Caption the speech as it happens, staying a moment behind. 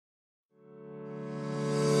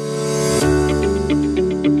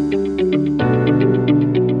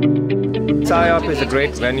SIOP is a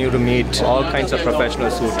great venue to meet all kinds of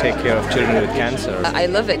professionals who take care of children with cancer. I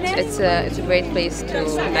love it. It's a great place to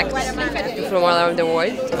connect from all around the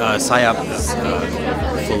world. SIOP is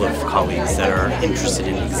full of colleagues that are interested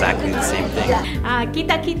in exactly the same thing.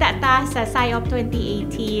 Kita-kita ta sa SIOP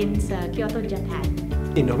 2018 sa Kyoto, Japan.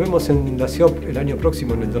 Y nos vemos en la SIOP el año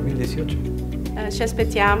próximo, en el 2018. Ci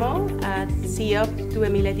aspettiamo a SIOP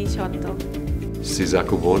 2018.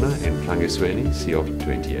 Sizakubona and Plangesweni, SIOP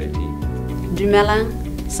 2018. Dumelang,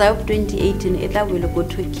 SIOP 2018 e tla wele go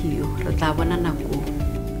Tokyo, re tla bona nako.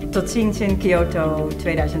 tot ziens in Kyoto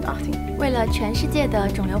 2018. 为了全世界的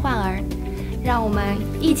肿瘤患儿，让我们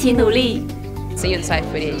一起努力。 See you in SIOP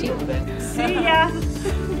 2018. See ya!